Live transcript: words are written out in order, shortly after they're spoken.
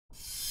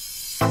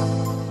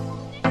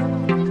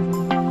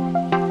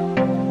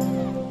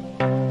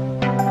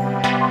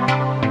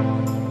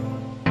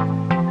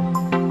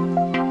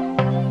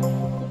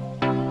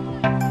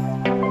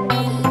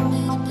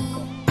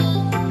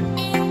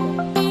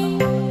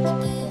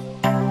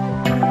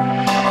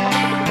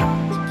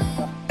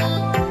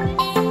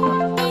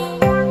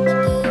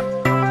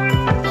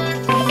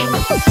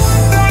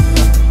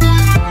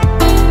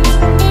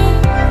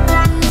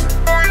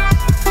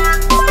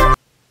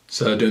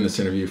doing this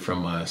interview from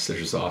my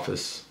sister's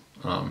office.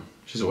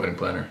 She's a wedding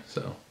planner,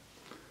 so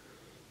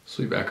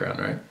sweet background,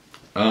 right?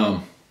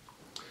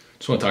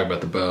 Just want to talk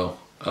about the bow.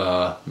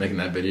 Making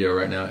that video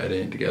right now,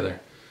 editing it together,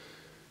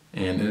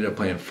 and ended up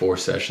playing 4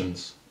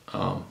 sessions.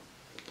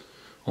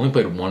 Only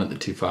played one at the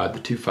 2.5. The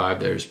 2.5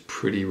 there is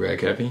pretty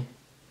reg heavy,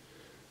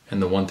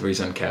 and the 1.3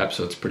 is uncapped,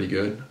 so it's pretty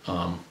good.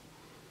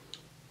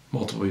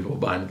 Multiple people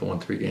buying the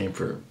 1.3 game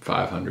for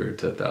 $500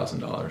 to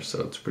 $1,000,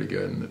 so it's pretty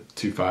good. And the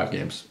 2.5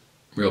 game's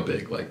real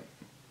big, like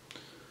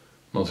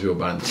most people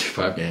buying the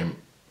 2.5 game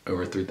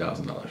over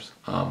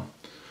 $3,000.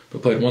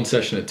 But played 1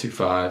 session at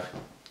 2.5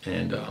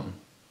 and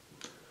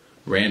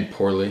ran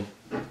poorly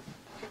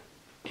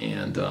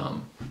and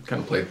kind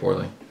of played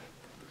poorly.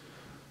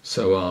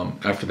 So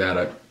after that,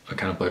 I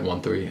kind of played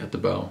 1.3 at the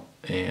bow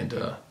and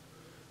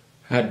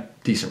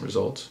had decent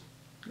results.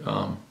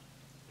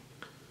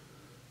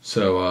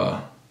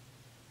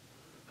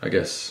 I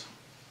guess.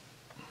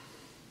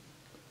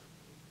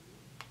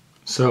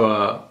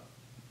 So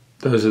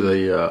those are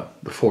the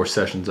 4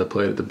 sessions I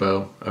played at the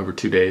bow over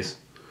 2 days.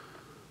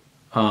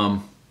 Yeah,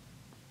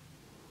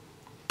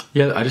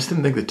 I just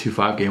didn't think the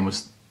 2.5 game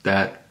was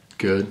that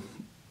good,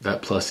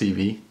 that plus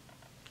EV.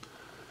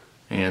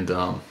 And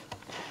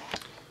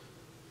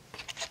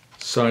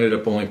so I ended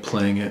up only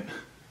playing it.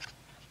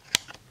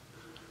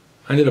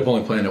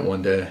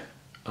 One day.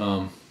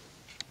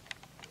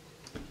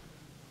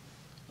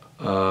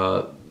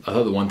 I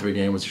thought the 1.3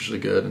 game was usually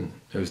good and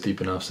it was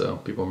deep enough, so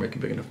people were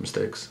making big enough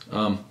mistakes. So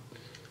I'm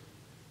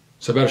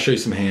about to show you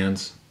some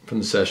hands from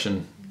the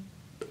session,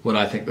 what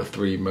I think the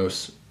 3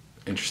 most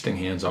interesting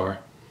hands are.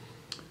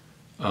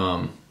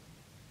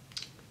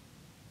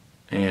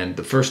 And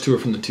the first 2 are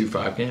from the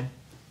 2.5 game.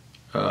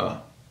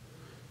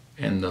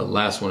 And the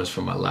last one is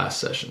from my last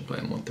session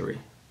playing 1.3.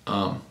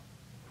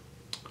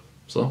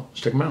 So let's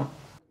check them out.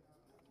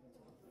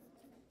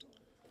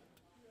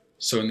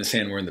 So in this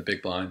hand, we're in the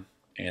big blind,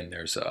 and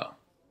there's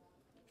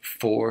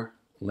 4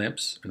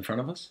 limps in front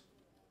of us.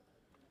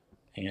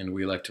 And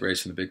we like to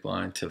raise from the big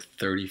blind to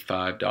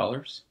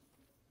 $35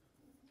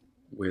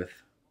 with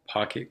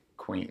pocket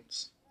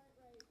queens.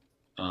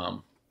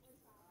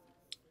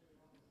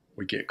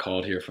 We get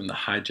called here from the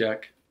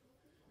hijack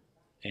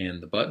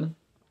and the button,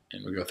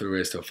 and we go through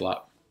raise to a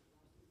flop.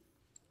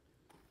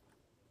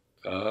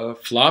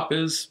 Flop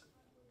is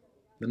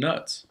the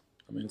nuts.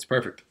 I mean, it's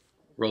perfect.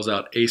 Rolls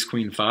out ace,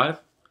 queen, 5,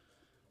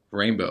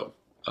 rainbow.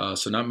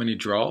 So not many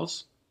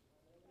draws,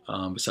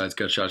 besides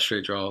gut shot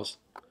straight draws.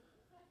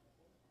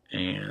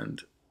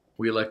 And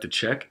we elect to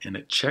check, and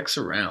it checks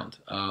around.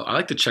 I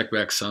like to check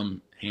back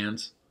some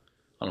hands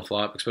on a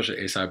flop, especially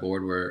ace high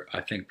board, where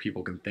I think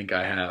people can think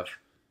I have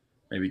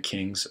maybe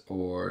kings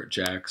or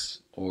jacks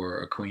or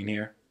a queen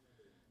here.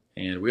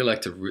 And we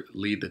elect to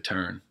lead the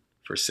turn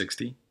for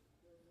 60.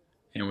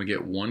 And we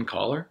get 1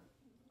 caller,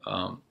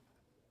 the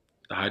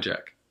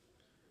hijack.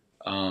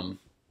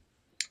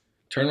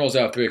 Turn rolls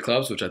out 3 of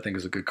clubs, which I think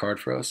is a good card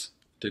for us.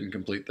 Didn't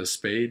complete the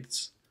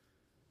spades,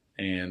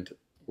 and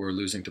we're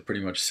losing to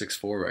pretty much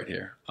 6-4 right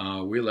here.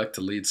 We elect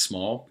to lead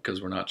small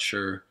because we're not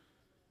sure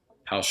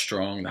how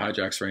strong the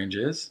hijack's range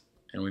is,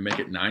 and we make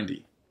it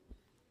 90.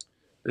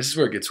 This is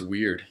where it gets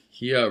weird.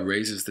 He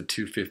raises the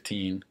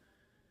 215,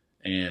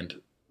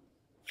 and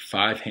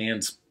 5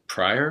 hands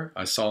prior,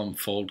 I saw him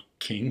fold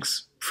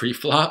kings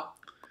pre-flop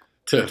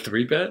to a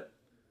 3-bet,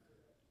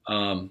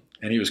 and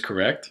he was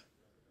correct.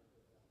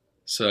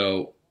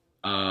 So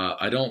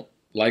I don't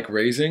like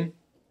raising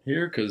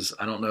here because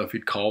I don't know if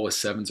he'd call with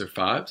 7s or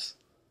 5s.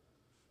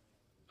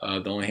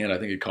 The only hand I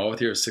think he'd call with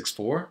here is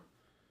 6-4.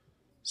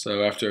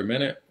 So after a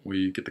minute,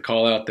 we get the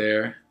call out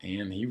there,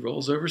 and he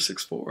rolls over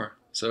 6-4.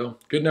 So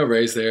good no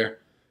raise there.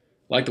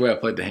 Like the way I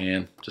played the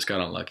hand, just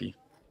got unlucky.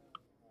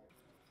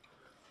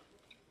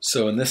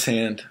 So in this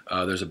hand,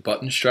 there's a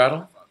button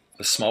straddle.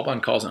 The small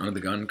blind calls and under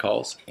the gun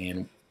calls,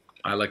 and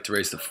I like to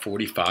raise the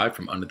 45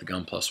 from under the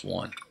gun plus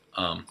 1.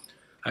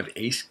 I have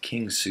ace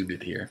king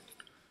suited here,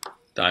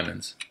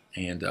 diamonds,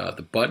 and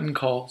the button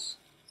calls,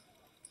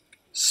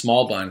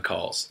 small blind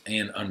calls,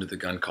 and under the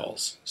gun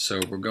calls.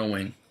 So we're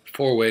going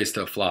 4 ways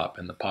to a flop,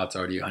 and the pot's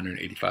already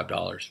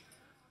 $185.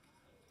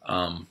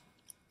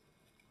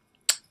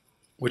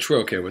 Which we're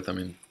okay with. I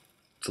mean,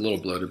 it's a little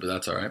bloated, but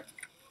that's all right.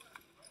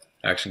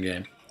 Action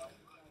game.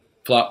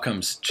 Flop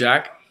comes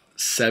jack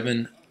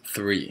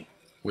 7-3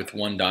 with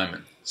 1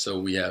 diamond. So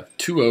we have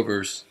 2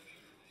 overs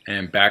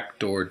and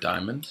backdoor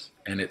diamonds,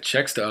 and it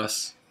checks to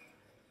us,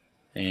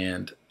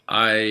 and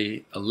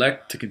I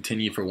elect to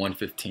continue for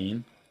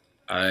 115.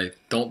 I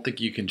don't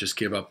think you can just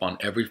give up on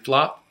every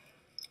flop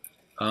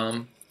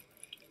in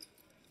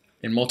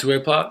multi-way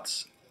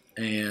plots,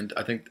 and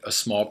I think a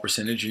small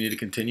percentage you need to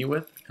continue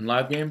with in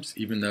live games,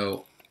 even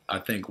though I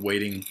think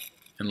waiting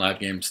in live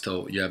games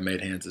till you have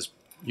made hands is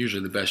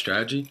usually the best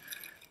strategy.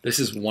 This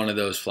is one of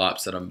those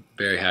flops that I'm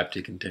very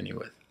happy to continue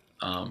with.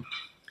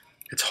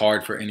 It's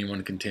hard for anyone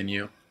to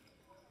continue.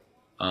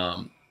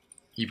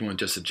 Even with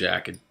just a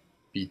jack, it'd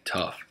be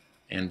tough.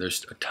 And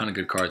there's a ton of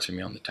good cards for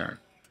me on the turn.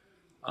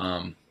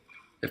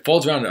 It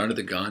folds around to under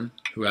the gun,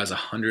 who has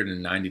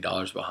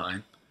 $190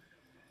 behind.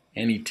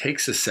 and he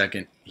takes a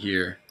second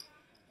here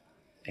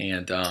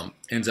and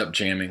ends up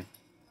jamming.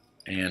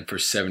 And for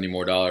 $70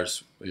 more,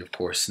 we of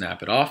course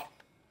snap it off.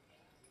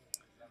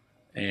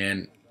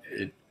 And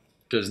it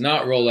does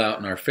not roll out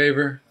in our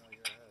favor.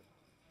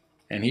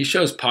 And he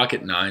shows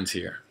pocket nines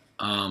here.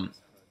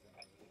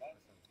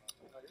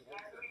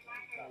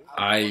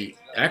 I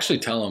actually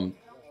tell him,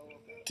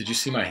 did you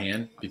see my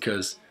hand?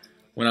 Because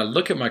when I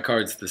look at my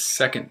cards the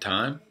second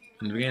time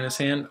in the beginning of this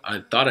hand,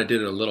 I thought I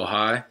did it a little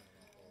high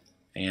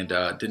and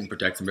didn't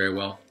protect him very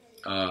well.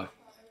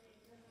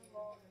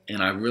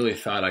 And I really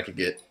thought I could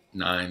get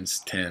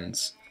nines,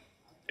 tens,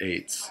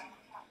 eights,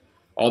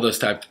 all those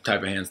type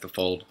of hands to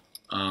fold.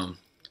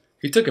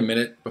 He took a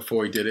minute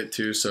before he did it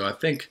too, so I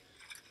think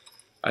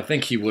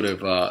he would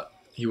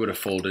have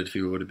folded if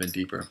he would have been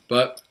deeper.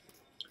 But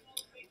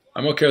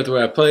I'm okay with the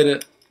way I played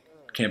it.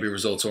 Can't be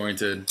results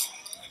oriented.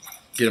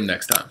 Get him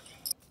next time.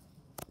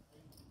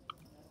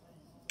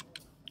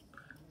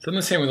 So in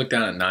this hand, we look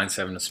down at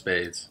 9-7 of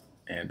spades,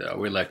 and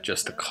we elect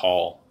just to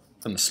call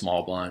from the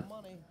small blind.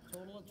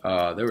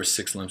 There were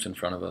 6 limps in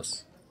front of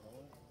us,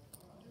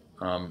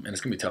 and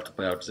it's gonna be tough to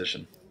play out of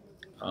position.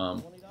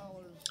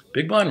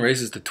 Big blind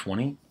raises to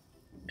 20,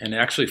 and it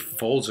actually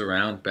folds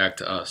around back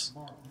to us.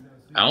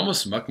 I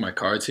almost mucked my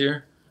cards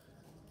here,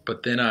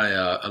 but then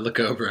I look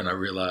over and I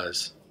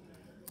realize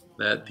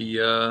that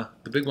the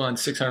big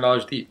blind's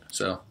 $600 deep,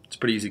 so it's a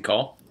pretty easy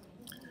call.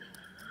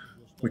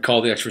 We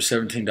call the extra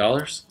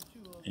 $17,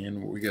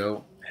 and we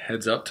go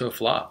heads up to a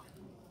flop.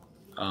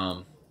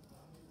 I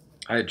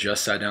had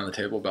just sat down at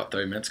the table about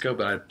 30 minutes ago,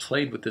 but I had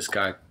played with this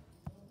guy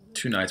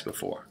 2 nights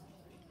before,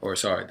 or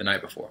sorry, the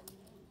night before.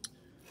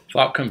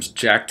 Flop comes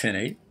Jack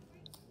 10-8,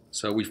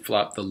 so we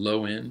flop the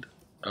low end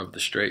of the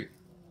straight.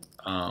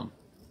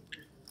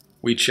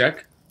 We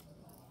check,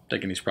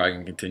 thinking he's probably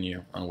going to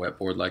continue on a wet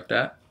board like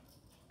that,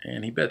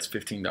 and he bets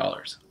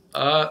 $15.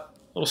 A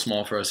little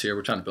small for us here.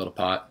 We're trying to build a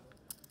pot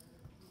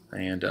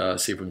and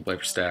see if we can play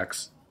for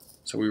stacks.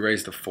 So we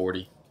raise to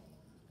 40.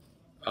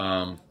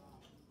 He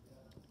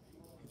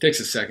takes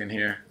a second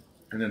here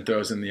and then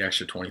throws in the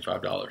extra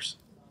 $25.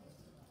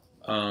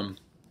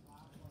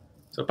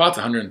 So pot's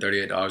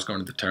 $138 going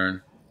to the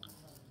turn,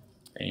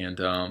 and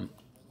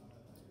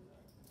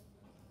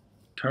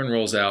turn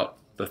rolls out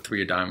the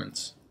 3 of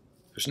diamonds.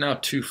 There's now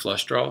 2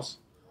 flush draws,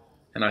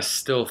 and I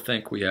still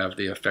think we have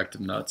the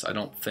effective nuts. I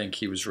don't think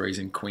he was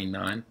raising queen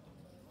 9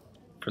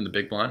 from the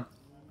big blind,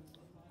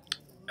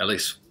 at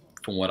least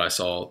from what I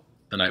saw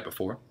the night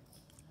before.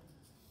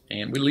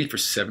 And we lead for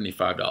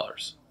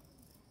 $75.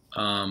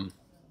 A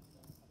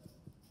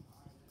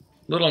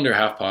little under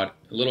half pot,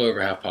 a little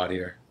over half pot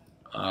here.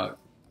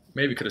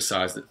 Maybe could have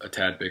sized it a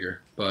tad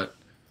bigger, but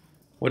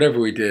whatever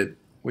we did,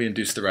 we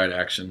induced the right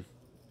action.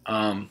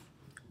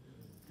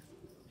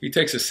 He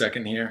takes a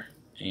second here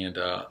and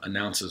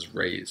announces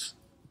raise.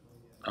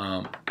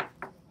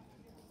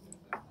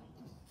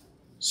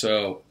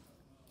 So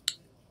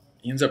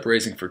he ends up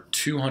raising for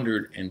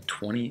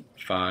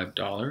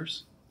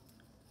 $225,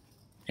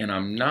 and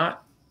I'm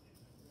not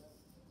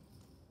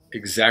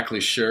exactly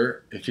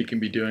sure if he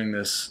can be doing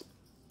this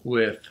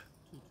with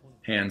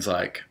hands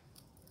like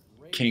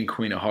King,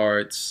 Queen of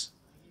Hearts,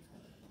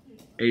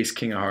 Ace,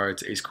 King of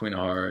Hearts, Ace, Queen of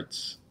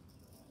Hearts,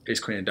 Ace,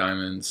 Queen of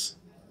Diamonds,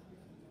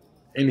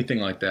 anything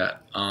like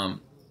that.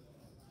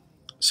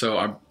 So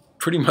I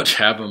pretty much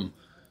have him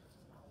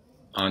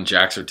on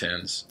jacks or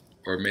tens,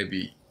 or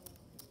maybe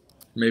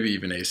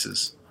even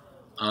aces.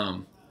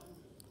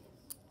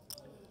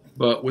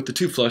 But with the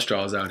 2 flush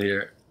draws out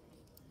here,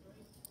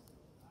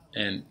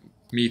 and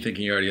me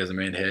thinking he already has a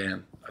main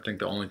hand, I think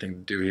the only thing to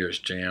do here is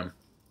jam.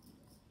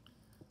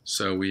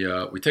 So we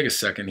take a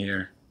second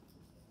here,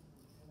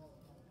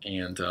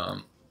 and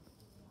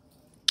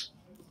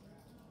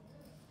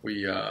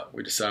we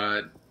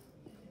decide,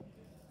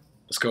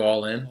 let's go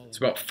all in. It's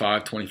about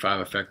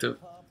 $525 effective,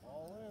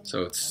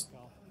 so it's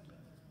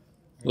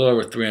a little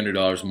over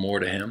 $300 more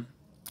to him,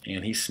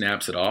 and he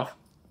snaps it off,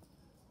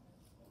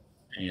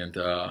 and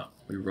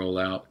we roll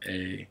out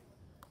a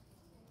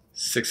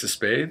 6 of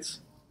spades,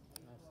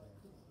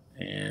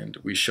 and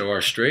we show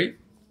our straight,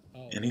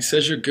 and he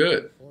says you're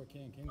good.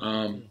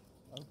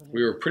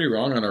 We were pretty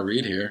wrong on our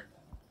read here,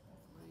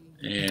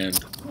 and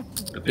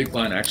the big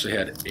blind actually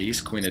had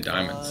Ace, Queen of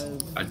Diamonds.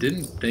 I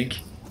didn't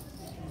think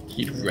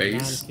he'd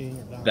raise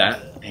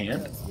that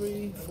hand,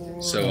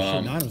 so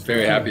I'm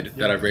very happy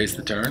that I raised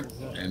the turn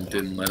and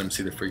didn't let him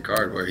see the free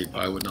card, where he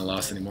probably wouldn't have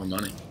lost any more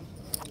money.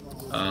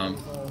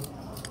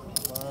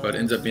 But it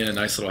ends up being a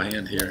nice little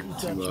hand here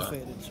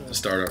to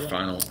start our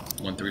final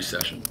 1-3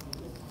 session.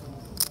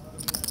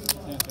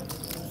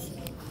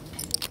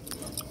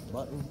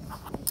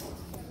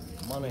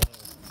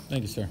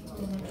 Thank you, sir.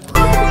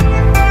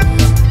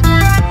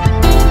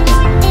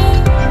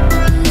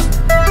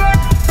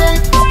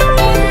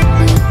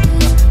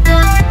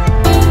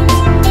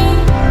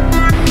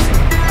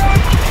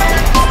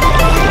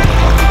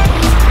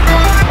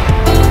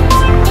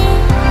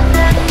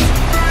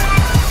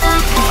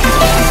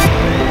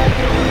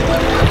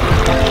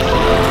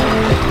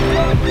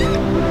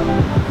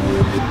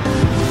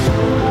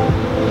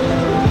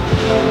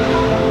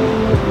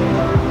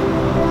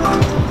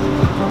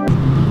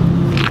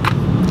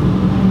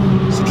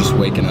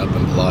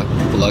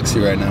 Biloxi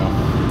right now.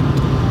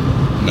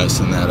 I'm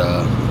noticing that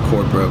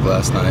cord broke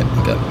last night.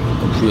 I got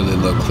a really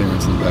low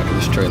clearance in the back of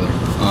this trailer.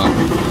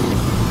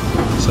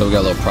 So we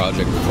got a little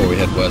project before we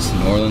head west to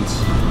New Orleans.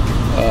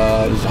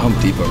 There's a Home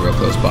Depot real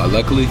close by.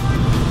 Luckily,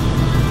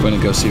 we're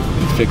gonna go see if we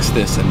can fix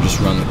this and just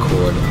run the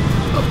cord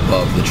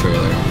above the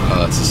trailer.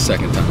 It's the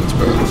second time it's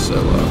broke, so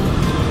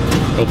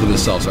hopefully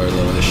this solves our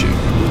little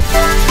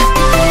issue.